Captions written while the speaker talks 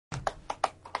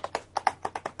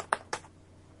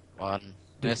1.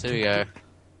 Yes, here we go.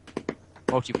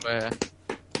 Multiplayer.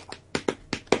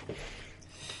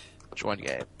 Join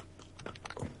game.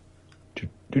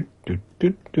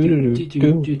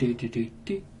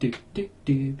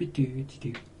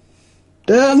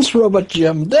 Dance, Robot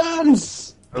Jim,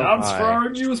 dance! Dance for our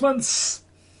amusements!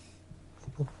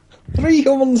 3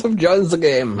 humans have joined the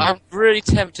game. I'm really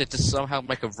tempted to somehow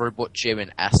make a robot gym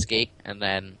in ASCII and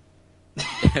then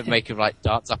make him like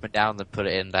dance up and down and put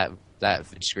it in that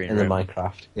vid screen In room. the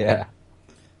Minecraft, yeah.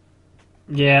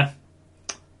 Yeah.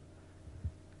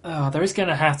 Oh, there is going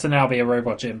to have to now be a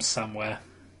robot gym somewhere.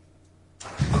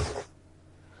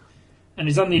 And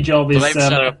his only job is... Blame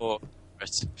Sarah for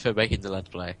making the Let's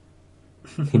Play.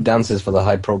 He dances for the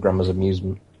high programmer's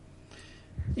amusement.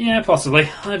 Yeah, possibly.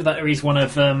 Either that or he's one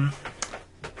of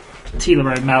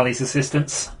Tila O'Malley's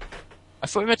assistants. I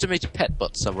thought we meant to meet a pet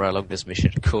bot somewhere along this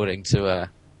mission, according to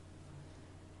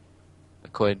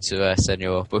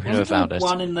Senor, but we never found it.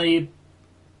 One in the...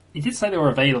 He did say they were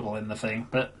available in the thing,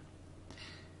 but...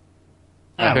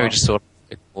 I think we just sort of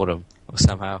ignored them, or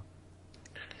somehow.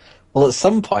 Well, at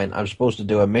some point, I'm supposed to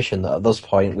do a mission that at this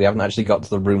point, we haven't actually got to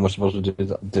the room we're supposed to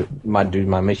do my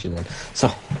mission in.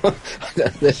 So,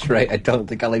 at this rate, I don't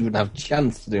think I'll even have a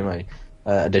chance to do my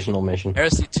additional mission.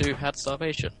 Heresy 2 had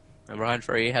starvation, and Ryan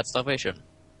 3 had starvation.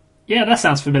 Yeah, that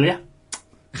sounds familiar.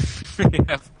 We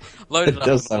have loaded It up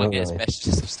does on all sound against familiar.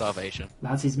 messages of starvation.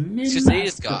 That is Because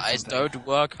these guys don't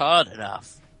work hard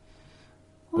enough.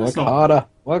 Work harder,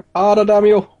 damn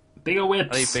you! Bigger I need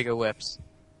whips. bigger whips.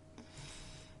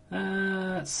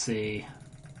 Let's see.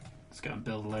 Let's go and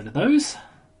build a load of those.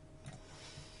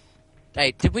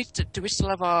 Hey, do we still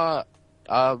have our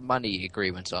money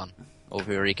agreement on? Or have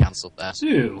we already cancelled that?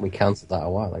 Ooh. We cancelled that a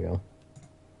while ago.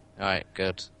 Alright,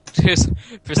 good.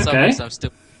 For some Okay. reason I'm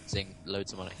still losing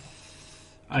loads of money.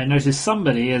 I noticed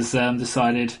somebody has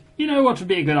decided, you know what would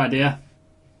be a good idea?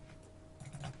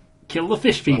 Kill the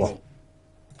fish people.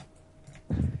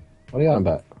 What are you on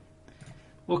about?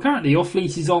 Well, currently your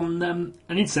fleet is on an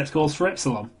intercept course for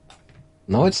Epsilon.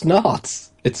 No, it's not.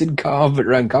 It's in orbit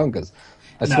around Conkers.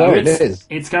 I No, swear it is.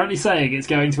 It's currently saying it's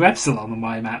going to Epsilon on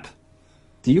my map.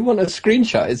 Do you want a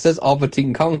screenshot? It says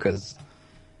orbiting Conkers.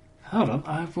 Hold on,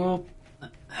 I will...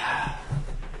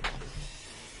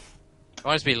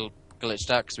 Might just be glitched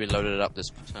out because we loaded it up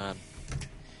this turn.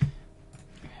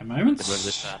 A moment.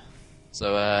 This turn.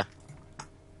 So,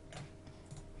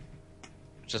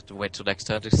 just wait till next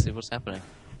turn to see what's happening.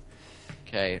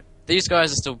 Okay. These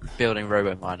guys are still building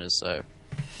robo miners, so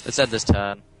let's end this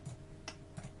turn.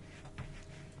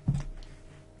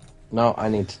 No, I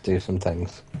need to do some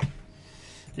things.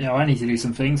 Yeah, I need to do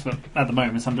some things, but at the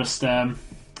moment I'm just... I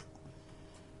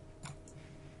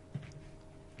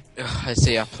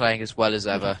see I'm playing as well as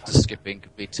ever, just skipping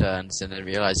complete turns and then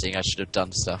realising I should have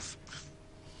done stuff.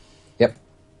 Yep.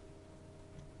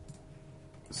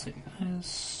 Let's see,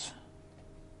 there's...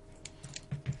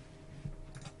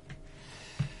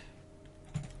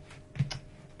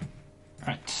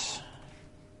 Right.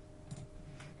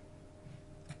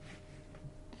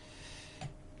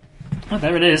 Oh,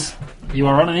 there it is. You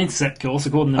are on an intercept course,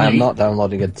 according to me. I am not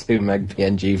downloading a 2 meg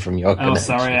PNG from your Oh, connection.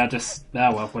 sorry, I just...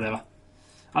 Ah, well, whatever.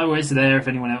 I was there if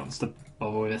anyone else wants to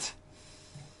bother with it.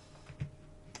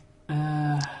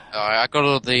 Alright, I got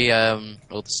all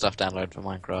the stuff downloaded for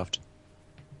Minecraft.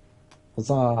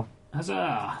 Huzzah.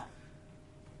 Huzzah!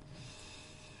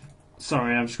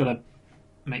 Sorry, I've just got to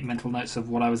make mental notes of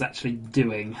what I was actually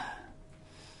doing.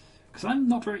 Because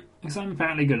I'm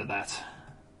apparently good at that.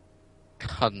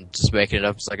 I'm just making it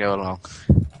up as I go along.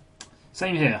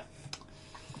 Same here.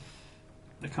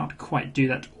 I can't quite do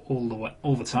that all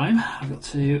the time. I've got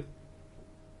to...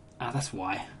 Ah, that's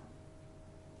why.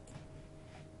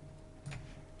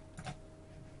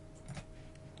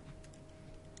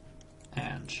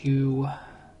 And you...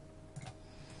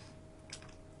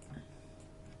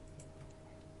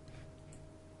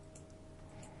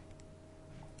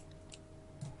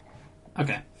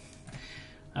 Okay.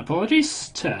 Apologies.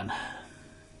 Turn.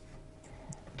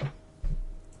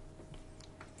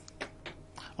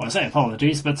 Well, I say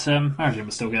apologies, but Origin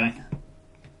was still going.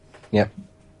 Yep.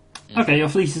 Okay, your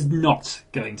fleet is not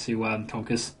going to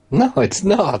Conkers. No, it's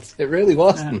not. It really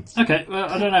wasn't. Okay, well,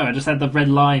 I don't know. I just had the red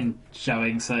line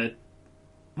showing, so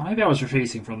maybe I was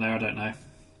retreating from there. I don't know.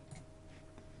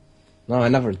 No, I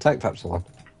never attacked Epsilon.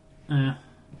 Yeah.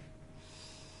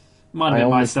 Might have been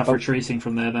my stuff retreating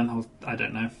from there then. Or, I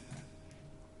don't know.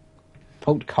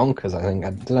 Poked Conkers, I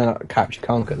think. Did I not capture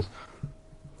Conkers?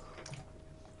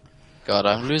 God,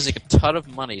 I'm losing a ton of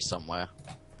money somewhere.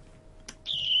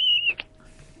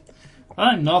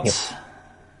 I'm not. Yep.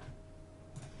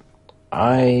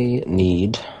 I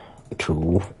need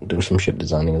to do some ship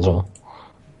designing as well.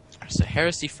 So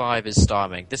Heresy 5 is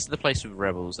starving. This is the place with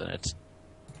rebels in it.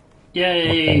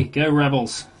 Yay! Okay. Go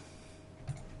Rebels!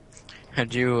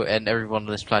 And you and everyone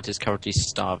on this planet is currently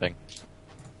starving.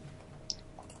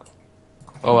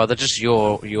 Oh well, they're just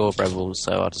your rebels,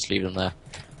 so I'll just leave them there.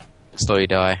 Slowly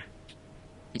die.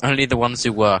 Only the ones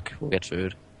who work will get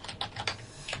food.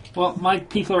 Well, my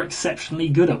people are exceptionally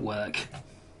good at work.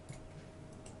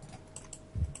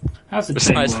 How's the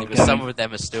Jane Precisely, world but going? some of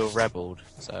them are still rebelled,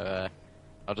 so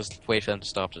I'll just wait for them to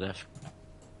starve to death.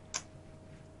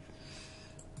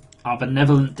 Our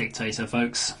benevolent dictator,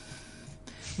 folks.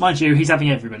 Mind you, he's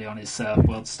having everybody on his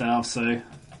world starve, so... I'm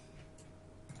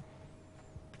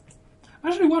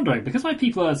actually wondering, because my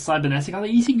people are cybernetic, are they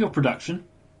eating your production?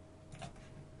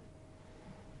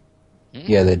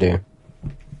 Yeah, they do.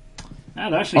 No,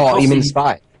 they're actually Oh, costing... you mean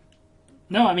spy?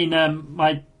 No, I mean,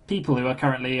 my people who are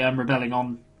currently rebelling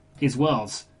on his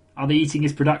worlds, are they eating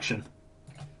his production?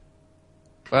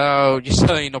 Well, you're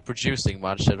certainly not producing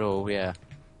much at all, yeah.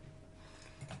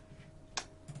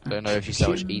 Don't know if you so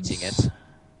much eating it.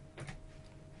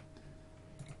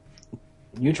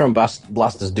 Neutron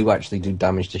blasters do actually do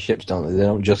damage to ships, don't they? They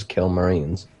don't just kill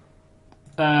Marines.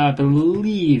 I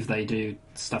believe they do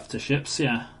stuff to ships,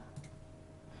 yeah.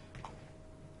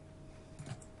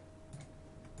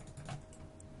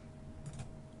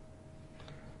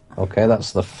 Okay,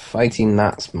 that's the Fighting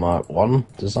Gnats Mark 1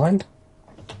 designed.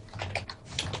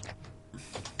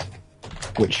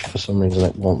 Which, for some reason,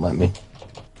 it won't let me.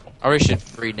 I really should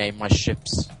rename my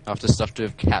ships after stuff to do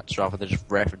with cats rather than just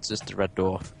references to Red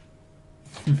Dwarf.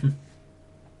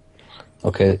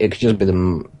 Okay, it could just be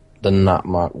the Gnat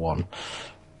Mark 1.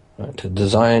 Right, to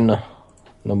design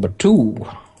number 2.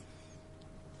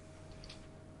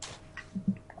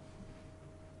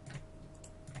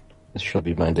 This should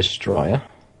be my destroyer.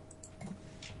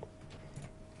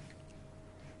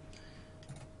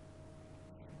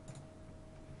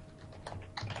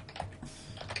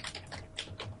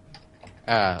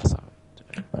 So,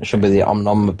 That should be the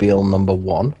Omnomobile number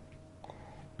 1.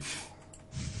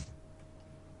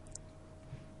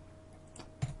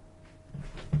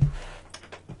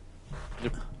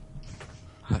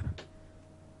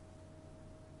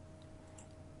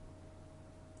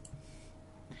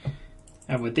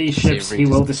 And with these ships, he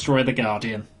will destroy the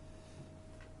Guardian.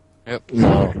 Yep.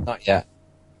 No, not yet.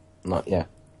 Not yet.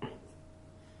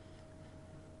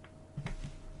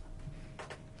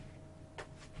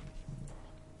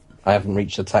 I haven't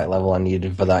reached the tech level I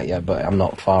needed for that yet, but I'm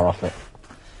not far off it.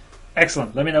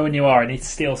 Excellent. Let me know when you are. I need to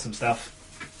steal some stuff.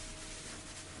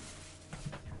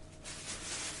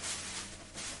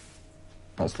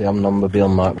 That's the Omnomobile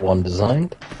Mark 1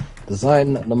 designed.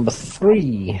 Design number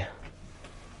 3.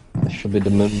 This should be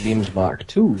the Moonbeams Mark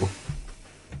 2.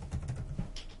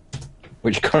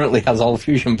 Which currently has all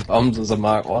fusion bombs as a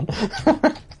Mark 1.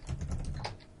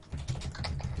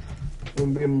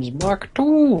 Moonbeams Mark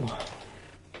 2.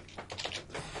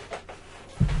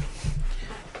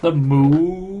 The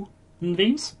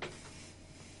Moonbeams?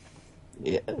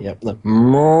 Yeah, yep, the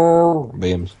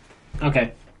Moonbeams.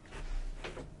 Okay.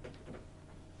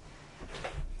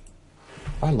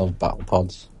 I love battle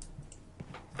pods.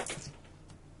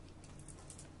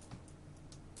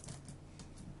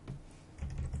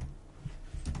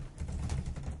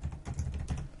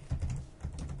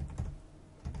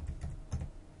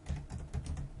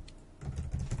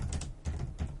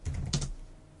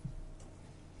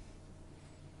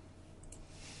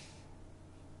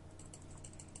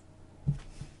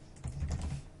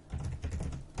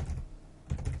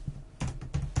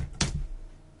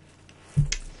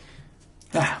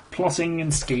 Plotting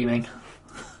and scheming.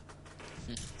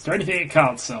 Is there anything it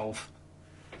can't solve?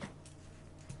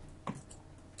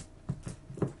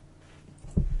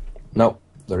 No,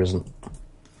 there isn't.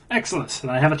 Excellent.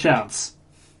 Then I have a chance.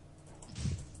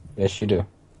 Yes, you do.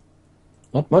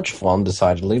 Not much fun,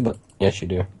 decidedly, but yes, you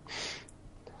do.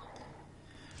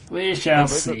 We shall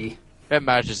see. Ben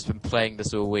Marriage has been playing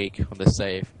this all week on this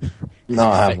save. No,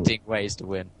 I haven't. Expecting ways to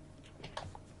win.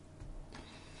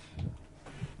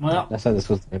 Well, I said this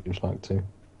was the Moonbeams Mark 2.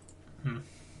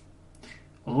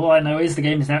 all I know is the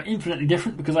game is now infinitely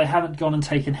different because I haven't gone and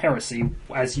taken Heresy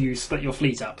as you split your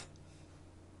fleet up.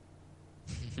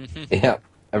 Yeah,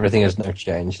 everything has now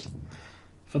changed.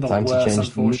 For the Time to worse, change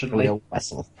unfortunately. nuclear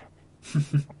vessel.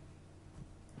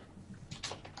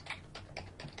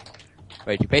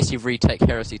 Wait, you basically retake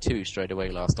Heresy 2 straight away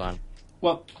last time.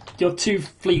 Well, your two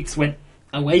fleets went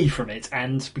away from it,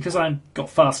 and because I got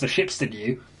faster ships than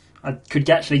you, I could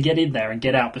actually get in there and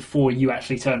get out before you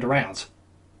actually turned around.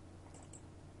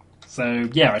 So,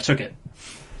 yeah, I took it.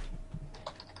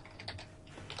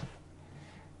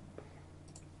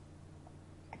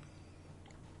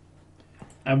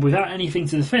 And without anything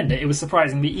to defend it, it was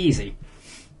surprisingly easy.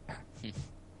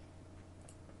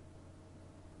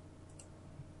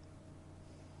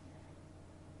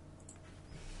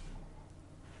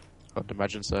 I'd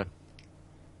imagine so.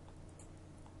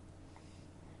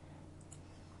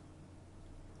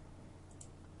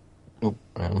 Oh,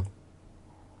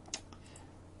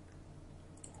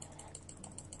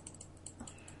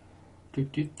 Do,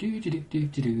 do, do, do, do, do,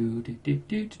 do, do, do,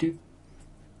 do, do.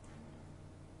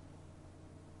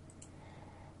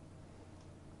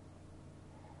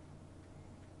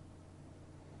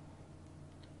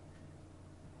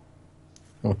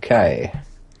 Okay.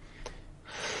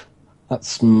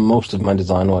 That's most of my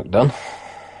design work done.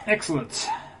 Excellent.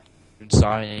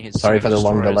 Designing Sorry for the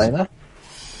long delay there.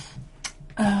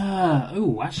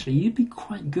 Oh, actually, you'd be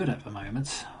quite good at the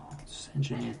moment. What's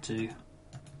engineer do?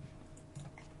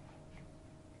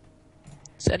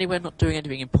 Is there anywhere not doing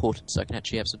anything important so I can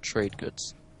actually have some trade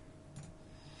goods?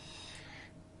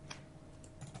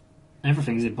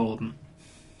 Everything's important.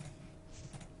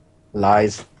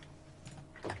 Lies.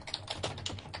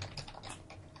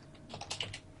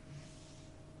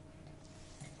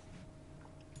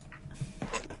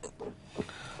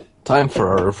 Time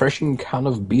for a refreshing can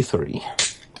of B3.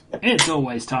 It's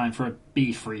always time for a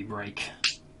B3 break.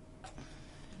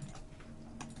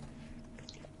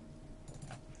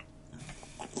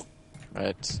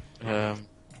 Right.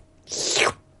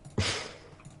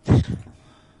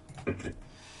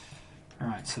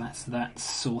 Alright, so that's that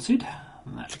sorted.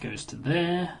 And that goes to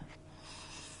there.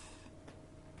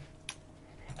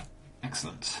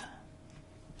 Excellent.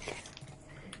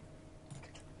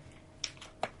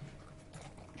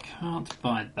 Can't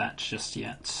buy that just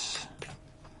yet.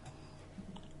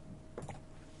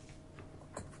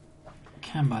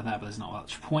 Can buy that, but there's not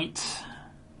much point.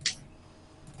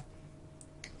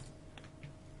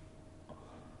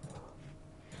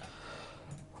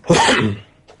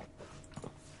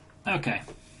 Okay.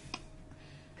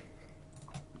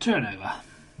 Turnover.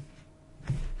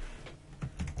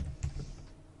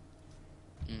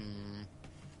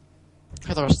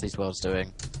 How are the rest of these worlds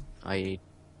doing?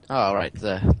 Oh, right,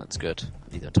 there. That's good.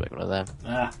 I need them to make one of them.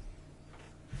 Ah,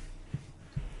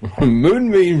 Moon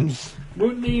memes!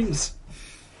 moon memes.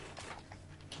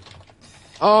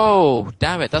 Oh,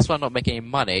 damn it, that's why I'm not making any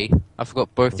money. I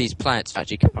forgot both these planets are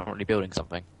actually currently building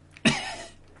something.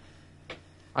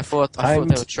 I thought they were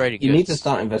trading goods. You need to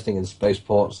start investing in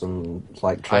spaceports and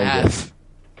like try I and have.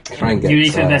 try and get. You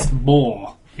need to invest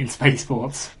more in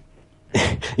spaceports.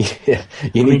 Yeah,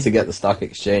 you need to get the stock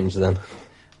exchange then.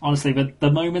 Honestly, but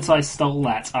the moment I stole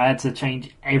that, I had to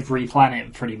change every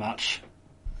planet pretty much.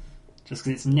 Just because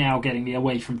it's now getting me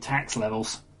away from tax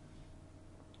levels.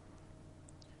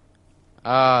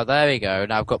 Ah, there we go.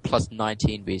 Now I've got plus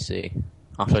 19 BC.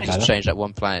 After I just Okay. changed that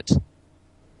one planet.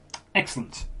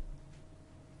 Excellent.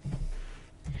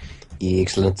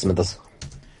 Excellent, Smithers.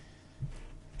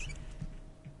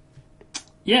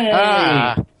 Yay!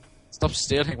 Ah! Stop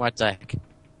stealing my deck.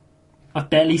 I've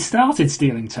barely started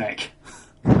stealing tech.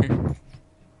 That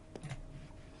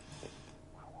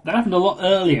happened a lot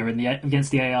earlier against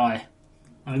the AI.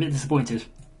 I'm a bit disappointed.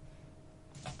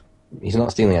 He's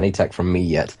not stealing any tech from me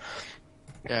yet.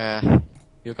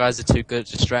 You guys are too good at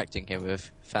distracting him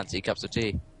with fancy cups of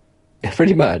tea.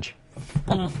 Pretty much.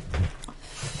 Right.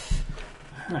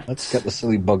 Let's get the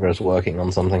silly buggers working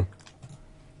on something.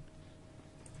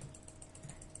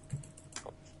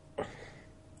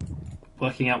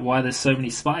 Working out why there's so many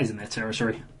spies in their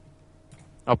territory.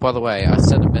 Oh, by the way, I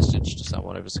sent a message to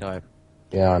someone over Skype.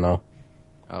 Yeah, I know.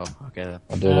 Oh, okay then.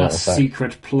 I'll do that in a sec.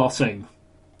 Secret plotting.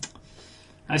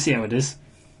 I see how it is.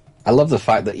 I love the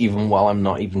fact that even while I'm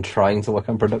not even trying to work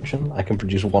on production, I can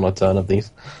produce one a turn of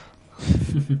these.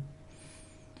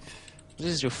 What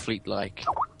is your fleet like?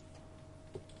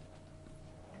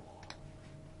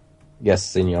 Yes,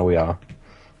 Senor, we are.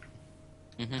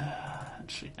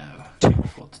 Actually, no. I can't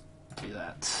afford to do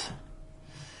that.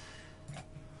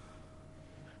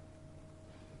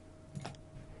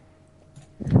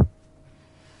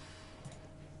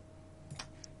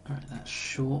 Alright, that's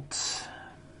short.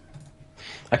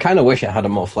 I kind of wish I had a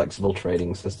more flexible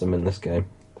trading system in this game.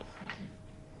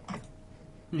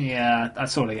 Yeah, I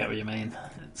sort of get what you mean.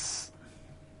 It's...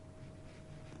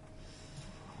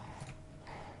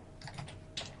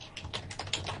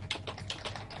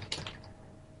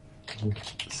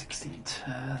 $16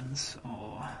 turns,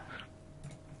 or...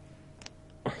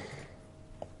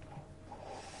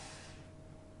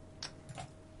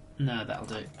 No, that'll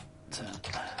do. Turn.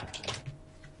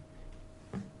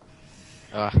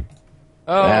 Yeah,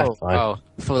 Oh, fine. I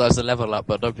thought that was a level up,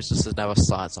 but no, business is now a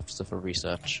science officer for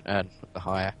research and the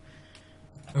higher.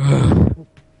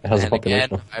 It has a And population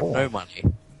again, of I have 4. no money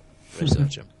to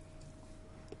research him.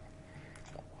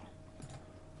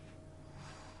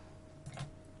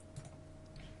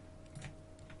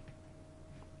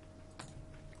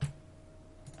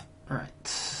 Right,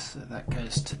 so that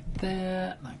goes to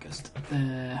there, that goes to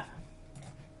there.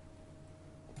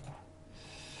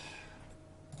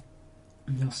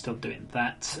 You're still doing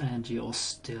that, and you're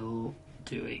still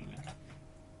doing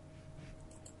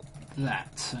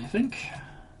that, I think.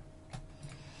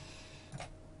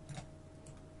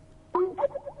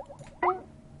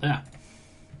 Yeah.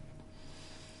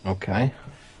 Okay.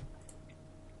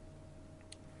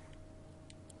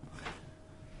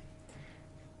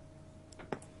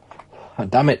 Oh,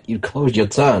 damn it, you closed your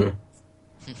turn.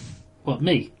 What,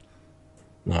 me?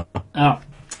 No. Oh.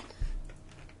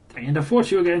 And I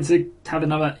thought you were going to have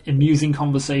another amusing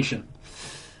conversation.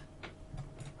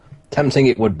 Tempting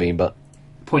it would be, but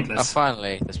Oh, Pointless.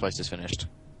 finally, this place is finished.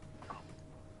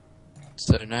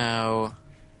 So now...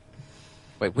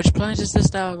 Wait, which planet is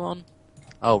this now on?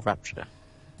 Oh, Rapture.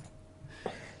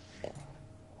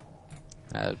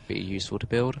 That would be useful to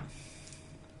build.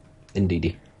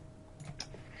 indeedy.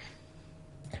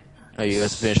 Oh, you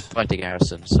guys finished fighting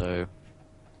Garrison, so...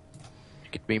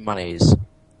 Get me monies.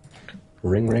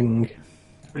 Ring ring.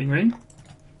 Ring ring.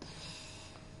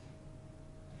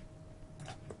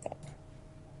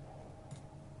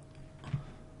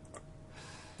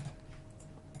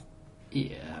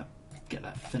 Yeah, get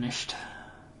that finished.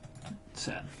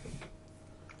 Turn.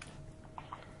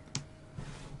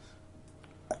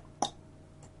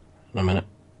 A minute.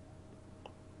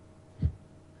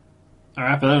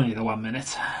 Alright, but only the 1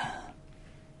 minute.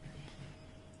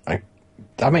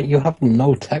 Damn it, you have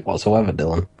no tech whatsoever,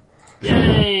 Dylan.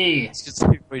 Yay! It's just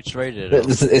we traded it.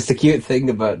 It's the cute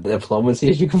thing about diplomacy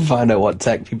is you can find out what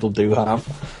tech people do have.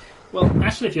 Well,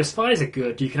 actually, if your spies are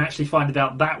good, you can actually find it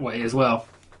out that way as well.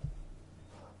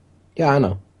 Yeah, I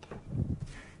know.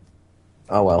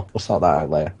 Oh well, we'll sort that out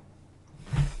later.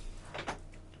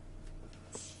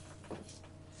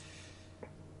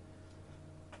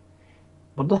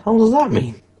 What the hell does that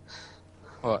mean?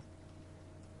 What?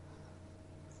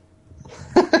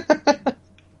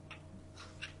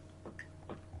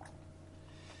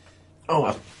 Oh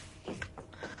well.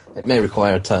 It may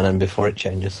require a turn in before it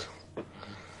changes.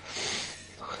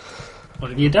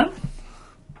 What have you done?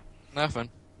 Nothing.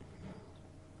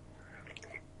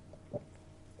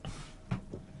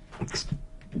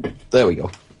 There we go.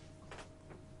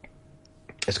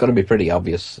 It's going to be pretty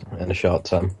obvious in the short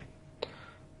term.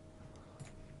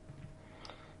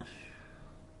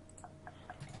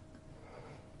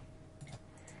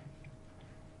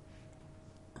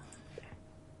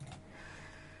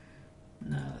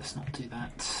 No, let's not do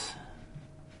that.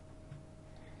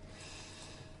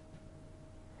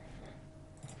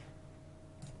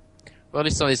 Well, at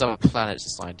least some of these other planets are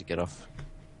starting to get off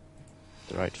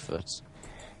the right foot.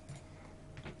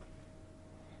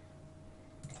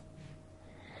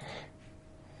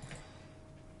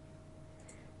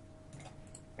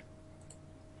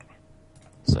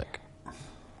 Sick.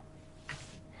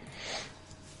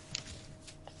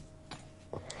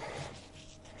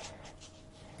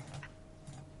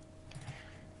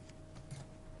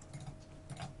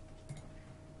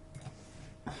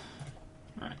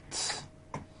 Right.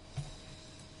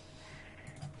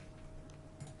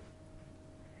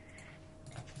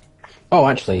 Oh,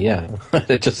 actually, yeah.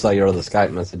 I just saw your other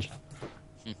Skype message.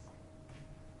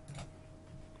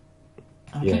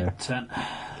 Okay, Yeah. turn.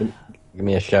 Give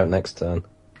me a shout next turn.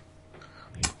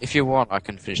 If you want, I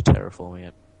can finish terraforming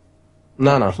it.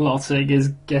 No. Plotting is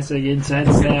getting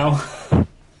intense now.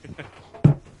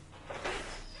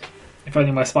 If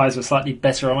only my spies were slightly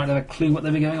better, I might have a clue what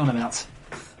they were going on about.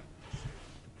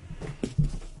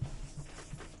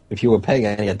 If you were paying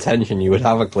any attention, you would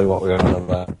have a clue what we were on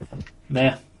about.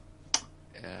 There.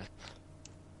 Yeah.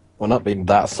 We're not being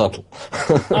that subtle.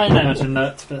 I know how to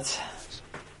nut, but...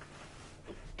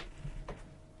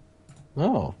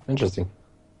 Oh, interesting.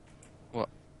 What?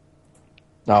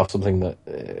 Oh, something that...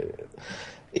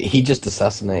 he just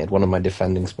assassinated one of my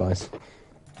defending spies.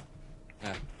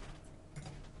 Yeah.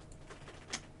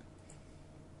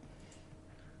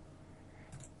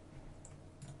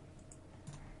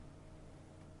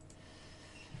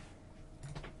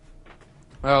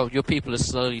 Well, your people are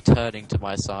slowly turning to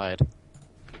my side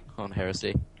on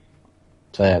heresy.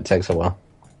 So yeah, it takes a while.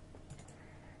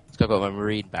 So I've got my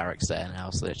marine barracks there now,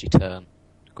 so they actually turn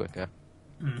quicker.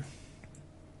 Mm.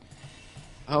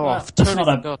 Oh, Well, I've that's totally not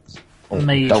a- forgot.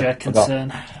 Major Don't- forgot.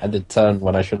 concern. I did turn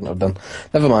when I shouldn't have done.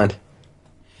 Never mind.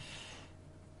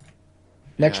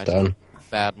 Next Yeah, I turn.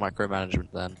 Bad micromanagement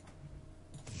then.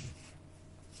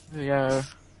 Here we go.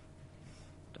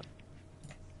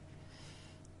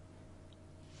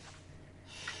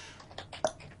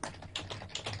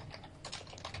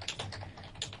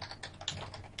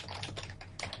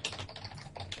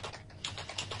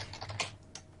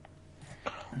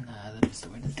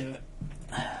 do it.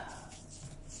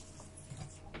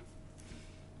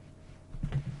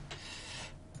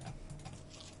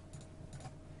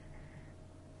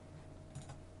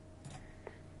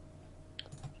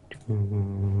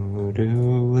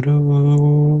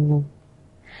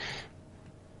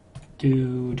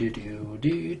 Do do do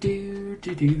do do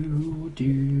do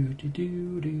do do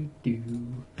do do do.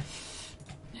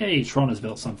 Hey, Tron has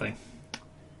built something.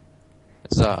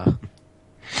 It's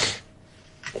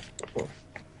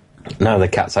Now the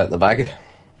cat's out the bag.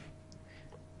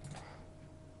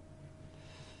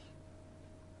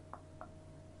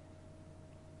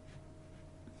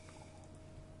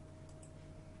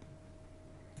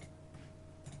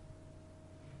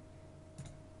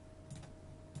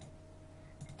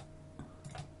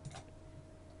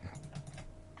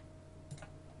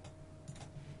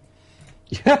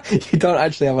 Yeah, you don't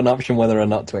actually have an option whether or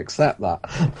not to accept that.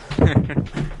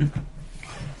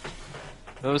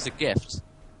 It was a gift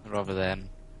rather than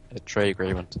a trade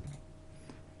agreement.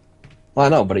 Well, I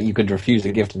know, but you could refuse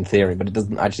the gift in theory, but it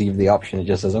doesn't actually give the option. It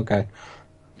just says, okay.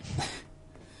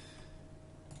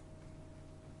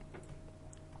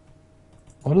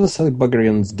 What are the silly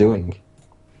buggerians doing?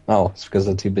 Oh, it's because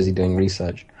they're too busy doing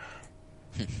research.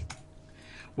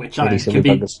 Which Really I silly could be,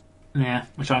 buggers. yeah,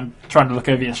 which I'm trying to look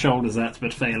over your shoulders at,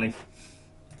 but failing.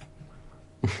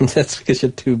 That's because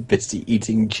you're too busy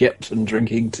eating chips and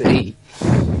drinking tea.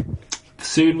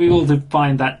 Soon we will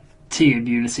find that tea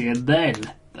immunity, and then,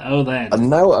 And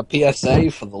now a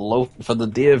PSA for the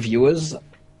dear viewers.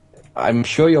 I'm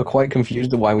sure you're quite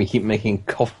confused at why we keep making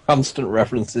constant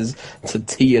references to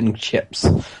tea and chips.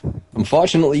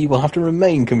 Unfortunately, you will have to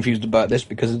remain confused about this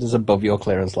because it is above your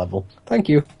clearance level. Thank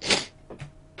you.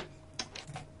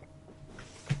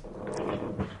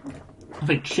 I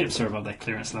think chips are above their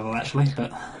clearance level, actually,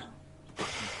 but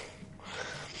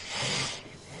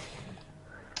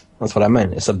That's what I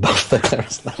meant. It's above the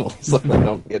clearance level, so I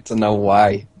don't get to know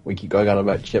why we keep going on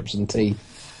about chips and tea.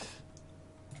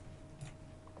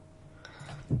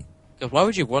 'Cause why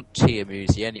would you want tea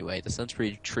immunity anyway? That sounds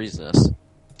pretty treasonous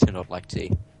to not like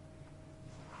tea.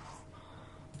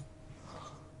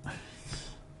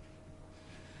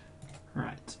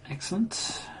 right,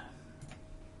 excellent.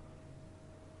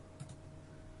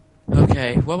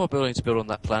 Okay, one more building to build on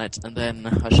that planet, and then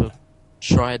I shall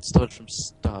try and stop it from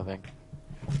starving.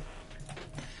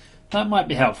 That might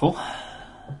be helpful.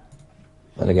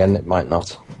 And again, it might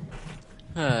not.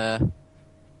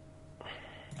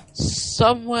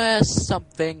 Somewhere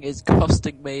something is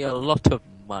costing me a lot of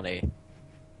money.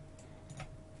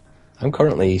 I'm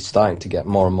currently starting to get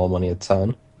more and more money a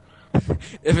turn.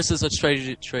 Ever since I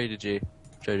traded with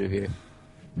you,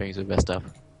 things are messed up.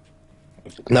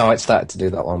 No, I started to do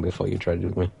that long before you traded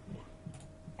with me.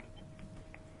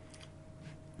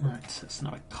 Right, so it's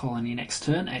now a colony next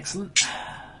turn. Excellent.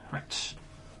 Right.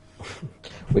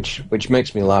 Which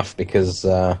makes me laugh because,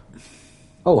 oh,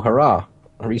 hurrah!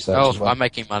 Research Oh, as well. I'm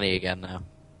making money again now.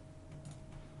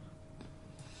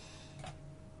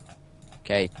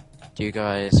 Okay, do you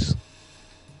guys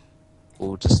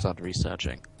all just start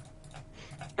researching?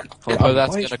 Although that's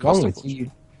What going is to wrong cost with you?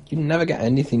 You never get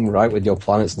anything right with your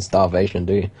planets and starvation,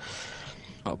 do you?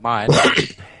 not mine.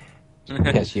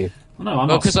 Yes, you. Well, no, I'm Well,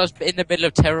 not. because I was in the middle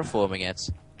of terraforming it.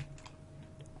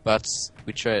 But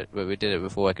we did it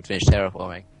before I could finish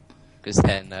terraforming. Because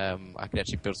then I could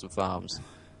actually build some farms.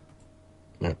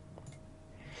 Yeah.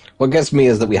 What gets me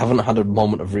is that we haven't had a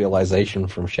moment of realization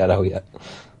from Shadow yet.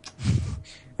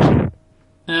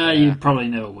 You probably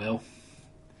never will.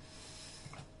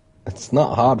 It's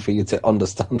not hard for you to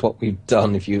understand what we've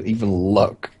done if you even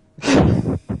look.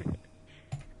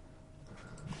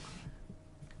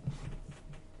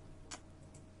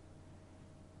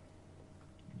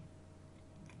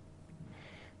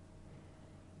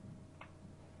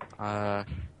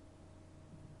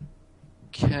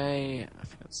 Okay, I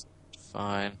think that's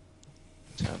fine.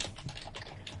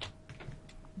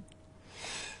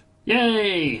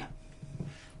 Yay!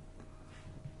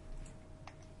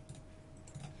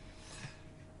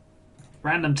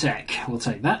 Random tech. We'll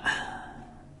take that.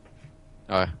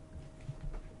 Oh.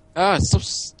 Oh, stop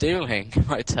stealing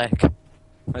my tech.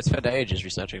 I spent ages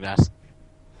researching that.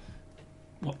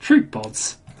 What, troop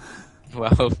pods?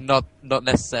 Well, not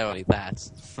necessarily that.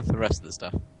 The rest of the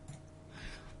stuff.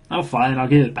 Oh, fine, I'll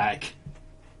give it back.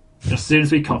 Just as soon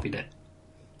as we copied it.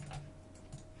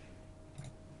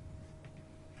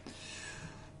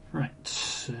 Right,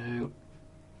 so...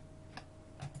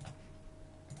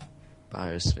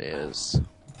 Biospheres.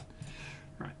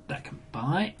 Right, that can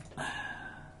buy.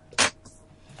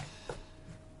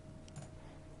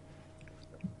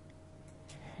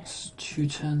 It's 2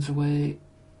 turns away.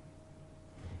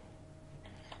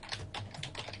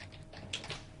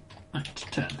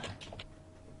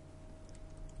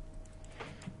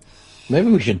 Maybe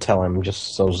we should tell him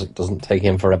just so it doesn't take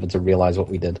him forever to realise what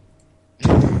we did.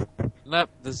 Nope,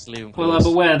 just leave him Well, close.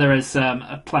 I'm aware there is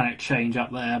a planet change up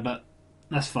there, but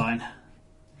that's fine.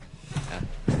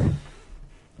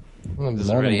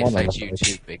 Doesn't really affect you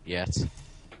too big yet.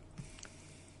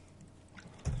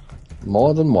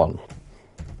 More than one.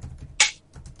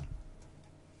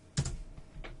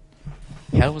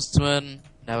 Helmsman,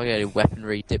 navigator,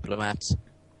 weaponry, diplomat.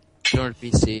 200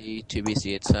 BC, 2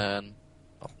 BC a turn.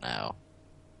 Not now.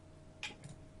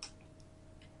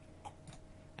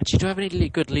 Actually, do I have any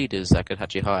good leaders I could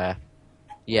actually hire?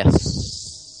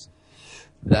 Yes.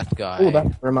 That guy. Oh, that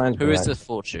reminds me. Who is the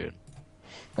fortune?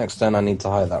 Next turn, I need to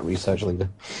hire that research leader.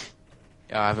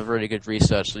 Yeah, I have a really good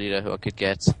research leader who I could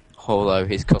get, although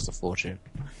he's cost a fortune.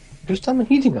 Who's done the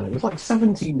heating on it? It was like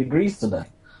 17 degrees today.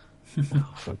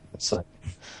 Oh, for God's sake.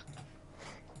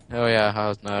 Oh yeah, I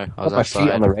was Got my feet on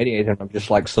outside. the radiator and I'm just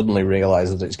like suddenly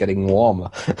realised that it's getting warmer.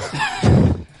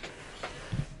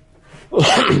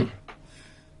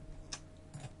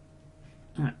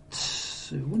 Right,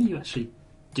 so what are you actually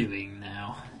doing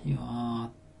now? You are...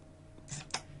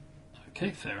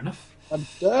 Okay, fair enough. I'm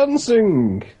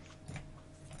dancing!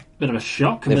 Bit of a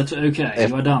shock, but okay,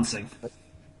 you are dancing.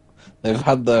 They've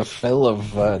had their fill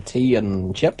of tea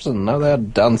and chips and now they're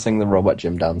dancing the robot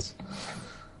gym dance.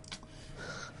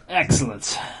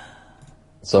 Excellent.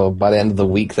 So by the end of the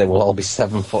week they will all be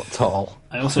 7 foot tall.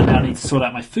 I also now need to sort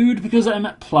out my food because I'm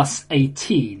at plus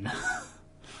 18.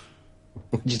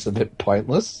 Which is a bit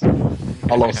pointless.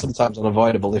 Although sometimes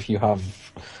unavoidable if you have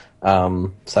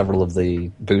several of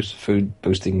the food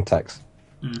boosting techs.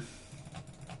 Mm.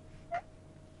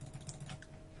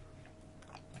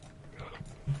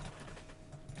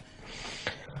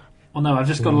 Well, no, I've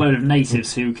just got a load of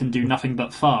natives who can do nothing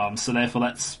but farm, so therefore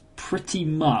that's pretty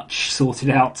much sorted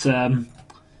out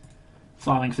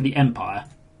farming for the Empire.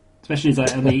 Especially as I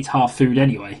only eat half food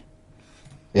anyway.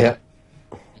 Yeah.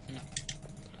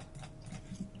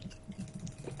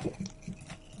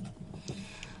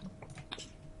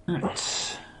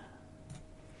 Right.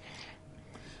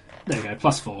 There we go,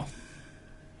 plus 4.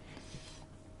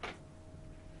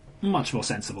 Much more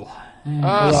sensible.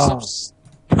 No!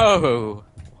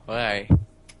 Why?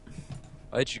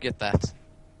 Why'd you get that?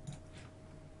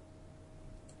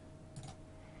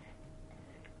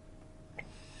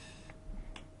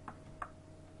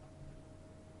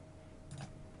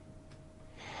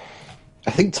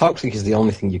 I think toxic is the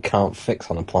only thing you can't fix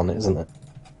on a planet, isn't it?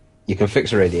 You can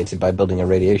fix irradiated by building a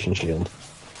radiation shield.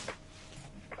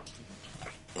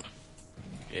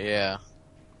 Yeah.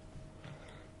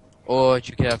 Or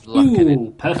you could have luck and Ooh,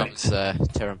 it perfect. becomes a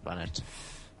Terran planet.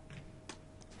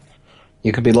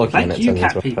 You could be lucky and Thank it you, turns into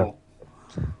cat a people.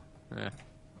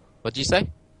 What'd you say?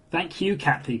 Thank you,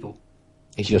 cat people.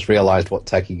 He's just realised what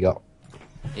tech he got.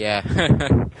 Yeah.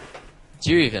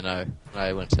 Do you even know? No,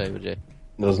 I wouldn't say, would you?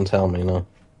 Doesn't tell me, no.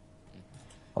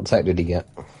 What tech did he get?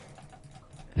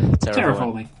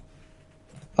 Terraforming.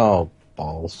 Oh,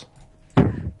 balls.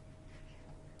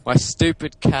 My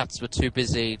stupid cats were too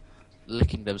busy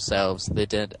licking themselves. They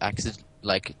didn't actually,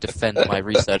 defend my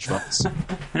research ones.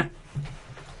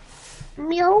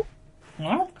 Meow.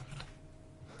 Well,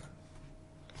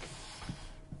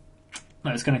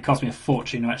 no, it's going to cost me a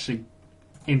fortune to actually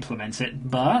implement it,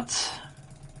 but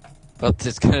But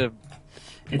it's gonna...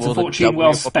 it's more a than fortune double well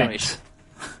your spent. population.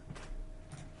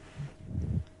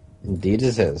 Indeed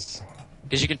it is.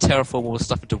 Because you can terraform all the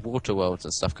stuff into water worlds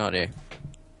and stuff, can't you?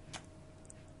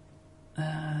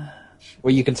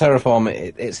 Well, you can terraform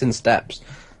it. It's in steps.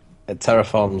 It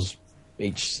terraforms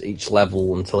each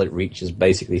level until it reaches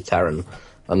basically Terran,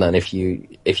 and then if you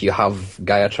have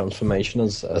Gaia transformation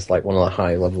as like one of the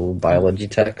high level biology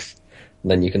techs,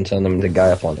 then you can turn them into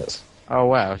Gaia planets. Oh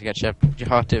wow, you actually have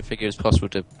hard to figure it's possible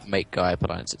to make Gaia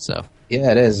planets itself.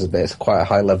 Yeah, it is. It's quite a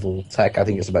high level tech. I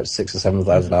think it's about 6,000 or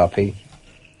 7,000 RP.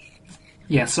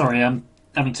 Yeah, sorry, I'm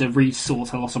having to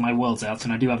resort a lot of my worlds out,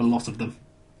 and I do have a lot of them.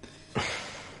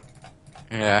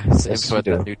 Yeah, it's Yes, for you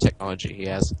the do. new technology he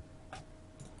has.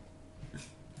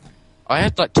 I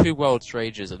had 2 world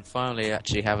rages and finally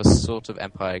actually have a sort of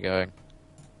empire going.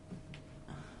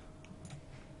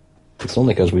 It's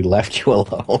only because we left you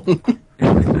alone.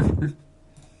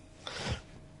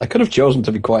 I could have chosen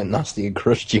to be quite nasty and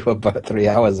crushed you about 3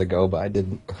 hours ago, but I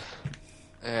didn't.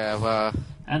 Yeah, well,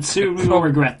 And soon we will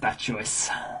regret that choice.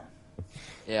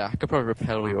 yeah, I could probably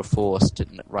repel your force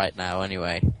right now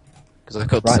anyway. Because I've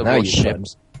got Right some now more you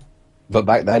ships. But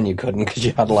back then you couldn't because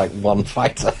you had like one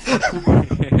fighter.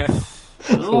 Would have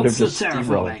Lots of just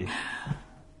steamrolled terraforming. you.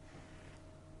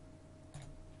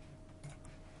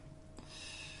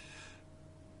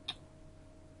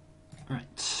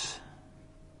 Right.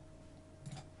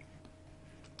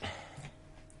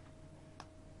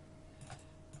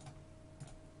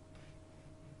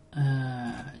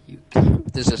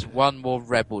 There's just one more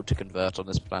rebel to convert on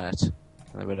this planet. And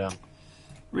then we're done.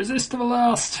 Resist to the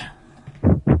last.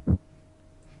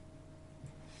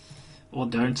 Or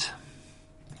don't.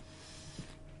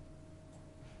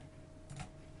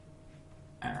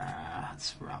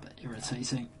 That's rather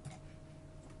irritating.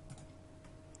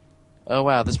 Oh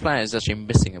wow, this planet is actually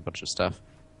missing a bunch of stuff.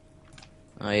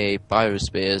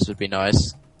 Biospheres would be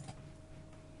nice.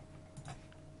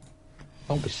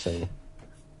 Don't be silly.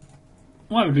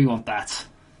 Why would we want that?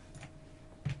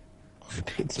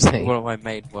 It's It's me. one of my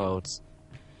main worlds.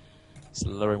 It's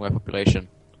lowering my population.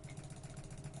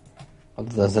 What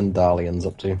are the Zendalians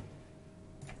up to?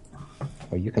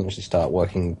 Well, you can actually start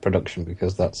working production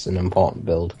because that's an important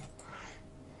build.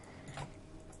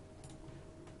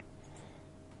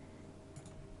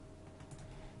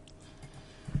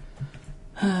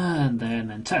 And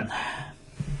then 10.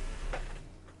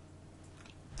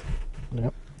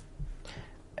 Yep.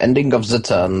 Ending of the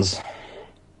turns.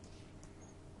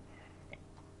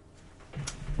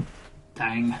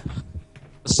 Dang.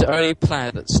 It's the only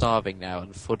planet that's starving now, and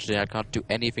unfortunately I can't do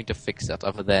anything to fix that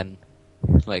other than,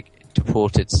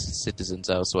 deport its citizens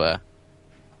elsewhere.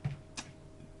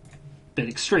 Bit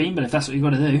extreme, but if that's what you've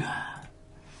got to do.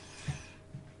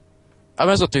 I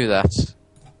might as well do that.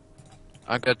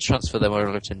 I'm going to transfer them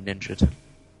over to Ninja.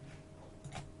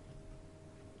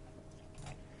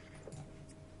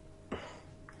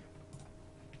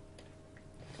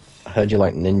 I heard you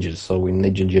like ninjas, so we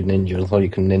ninja'd your ninja. I thought you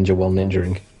can ninja while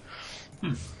ninjaing.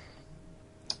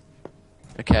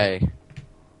 Okay.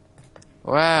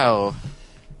 Wow.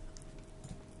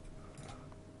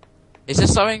 Is there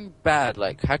something bad?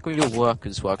 Like, how come your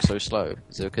workers work so slow?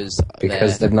 Is it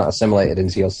Because they've not assimilated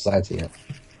into your society yet.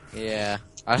 Yeah.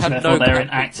 I have Therefore, no they're cat in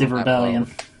people active on that rebellion.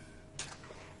 world.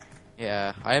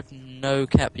 Yeah, I have no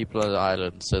cat people on the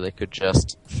island, so they could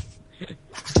just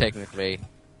technically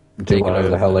Do take it whatever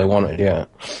the over. hell they wanted, yeah.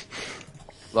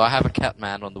 Well, I have a cat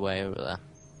man on the way over there.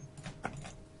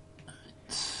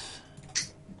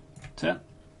 10.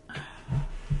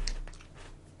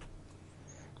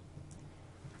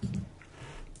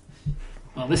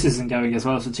 Well, this isn't going as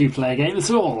well as a two-player game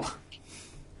at all.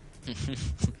 You've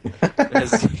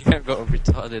got a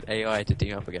retarded AI to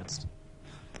team up against.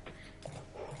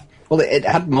 Well, it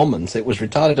had moments. It was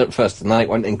retarded at first, and then it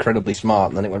went incredibly smart,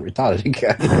 and then it went retarded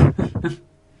again.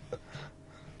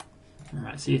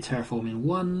 Alright, so you're terraforming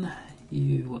 1.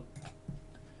 You...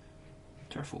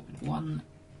 Terraforming 1.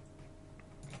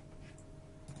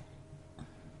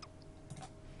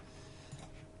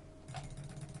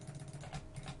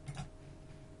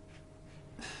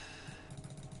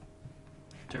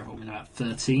 Terraforming about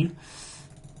 13.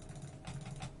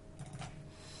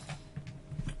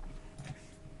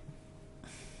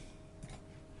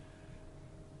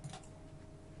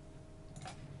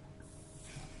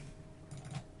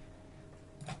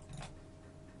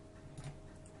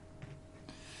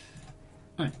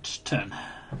 Right, 10.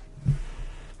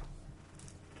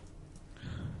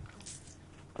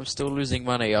 I'm still losing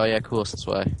money. Oh yeah, of course, that's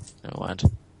why. Never mind. I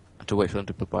have to wait for them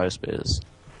to put biospheres.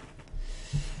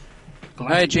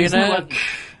 Hey, Gina.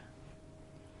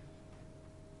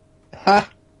 Ha!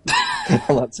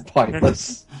 Well, that's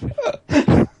pointless.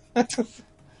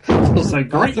 So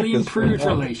greatly improved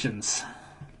relations.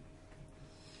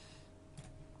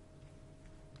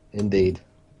 Indeed.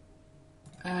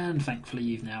 And thankfully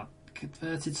you've now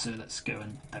converted, so let's go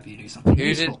and have you do something Who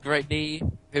useful. did greatly?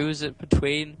 Who is it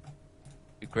between?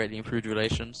 Who greatly improved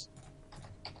relations?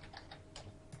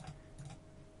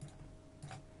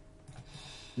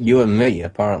 You and me,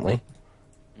 apparently.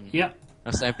 Yep.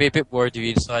 I'd be a bit worried if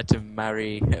you decide to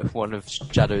marry one of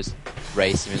Shadow's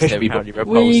race and Fish they're people.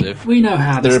 apparently repulsive. We know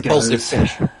how The this repulsive goes.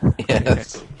 fish.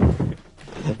 Yes.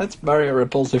 Let's marry a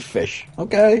repulsive fish.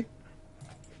 Okay.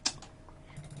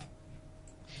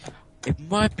 It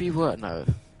might be worth. No.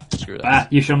 Screw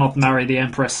that. You shall not marry the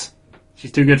Empress.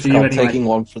 She's too good for you I'm anyway. taking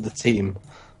one for the team.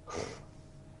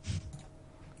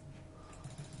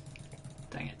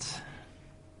 Dang it.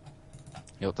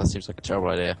 You know, that seems like a terrible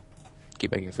idea.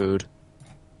 Keep making food.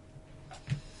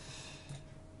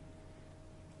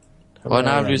 Well,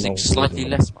 now I'm losing slightly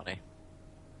less money.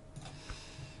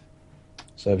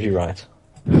 Serves you right.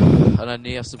 And I need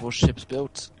to have some more ships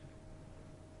built.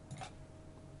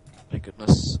 Thank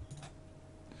goodness.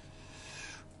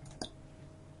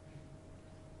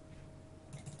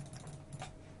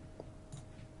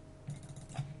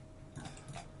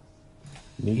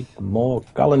 Need more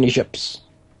colony ships.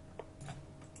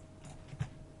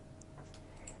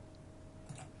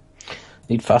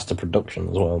 Need faster production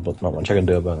as well, but not much I can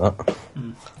do about that.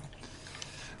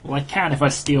 Well, I can if I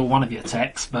steal one of your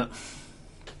techs, but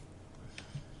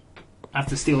I have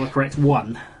to steal the correct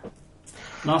one.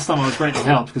 Last time I was greatly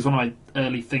helped because one of my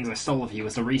early things I stole of you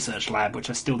was the research lab, which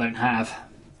I still don't have.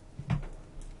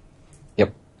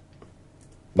 Yep.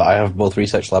 But I have both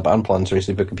Research Lab and Planetary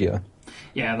Supercomputer.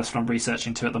 Yeah, that's what I'm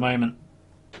researching to at the moment.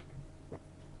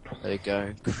 There you go.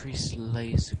 Increase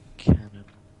laser cannon.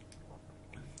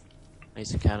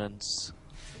 Laser cannons.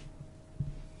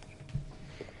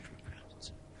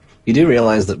 You do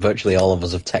realise that virtually all of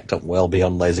us have teched up well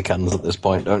beyond laser cannons at this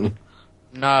point, don't you?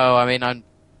 No, I mean,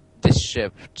 this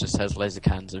ship just has laser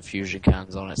cannons and fusion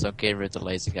cannons on it, so I'm getting rid of the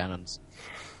laser cannons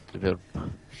to build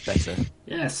better.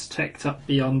 Yes, teched up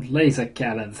beyond laser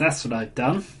cannons. That's what I've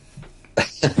done.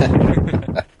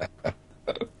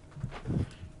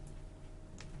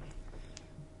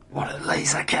 What are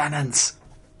laser cannons?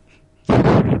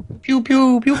 Pew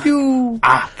pew pew pew.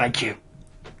 Ah, thank you.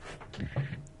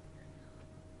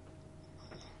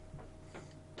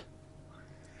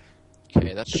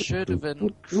 Okay, that should have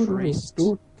increased.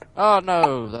 Oh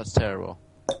no, that's terrible.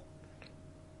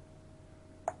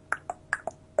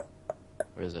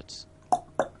 Where is it?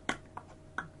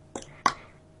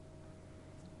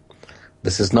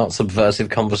 This is not subversive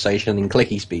conversation in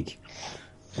clicky speak.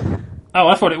 Oh,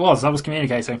 I thought it was. I was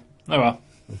communicating. Oh well.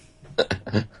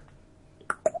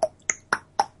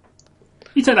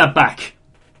 You take that back.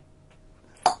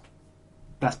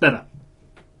 That's better.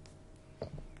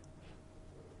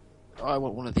 Oh, I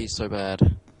want one of these so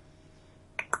bad.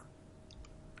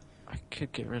 I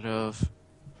could get rid of...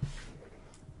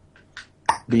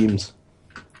 Beams.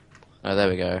 Oh, there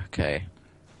we go. Okay.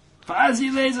 Fires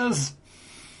you lasers!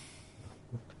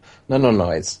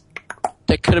 No, it's...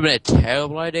 That could have been a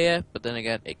terrible idea, but then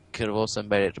again, it could have also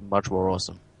made it much more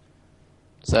awesome.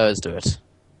 So let's do it.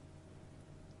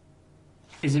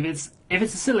 If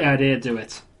it's a silly idea, do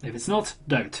it. If it's not,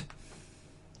 don't.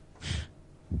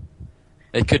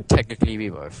 It could technically be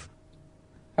both.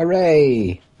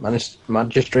 Hooray!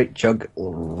 Magistrate Chug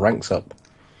ranks up.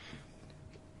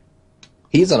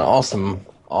 He's an awesome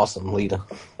leader.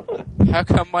 How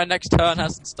come my next turn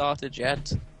hasn't started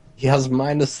yet? He has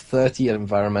minus 30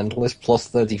 environmentalist, plus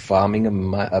 30 farming,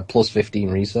 and plus 15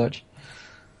 research.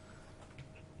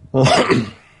 It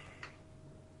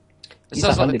He's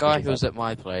sounds like the 100% guy who was at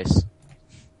my place.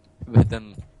 But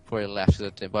then, before he left, he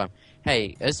didn't buy him.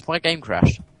 Hey, has my game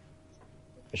crashed?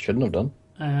 I shouldn't have done.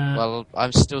 Well,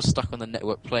 I'm still stuck on the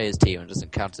network players team and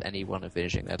doesn't count as anyone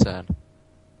finishing their turn.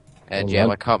 And Oh, yeah,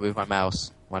 no. I can't move my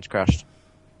mouse. Mine's crashed.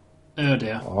 Oh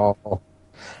dear. Oh.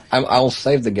 I'll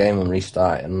save the game and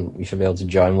restart, and we should be able to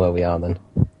join where we are then.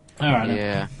 Alright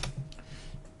Yeah.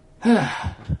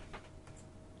 then.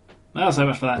 Well, so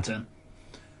much for that turn.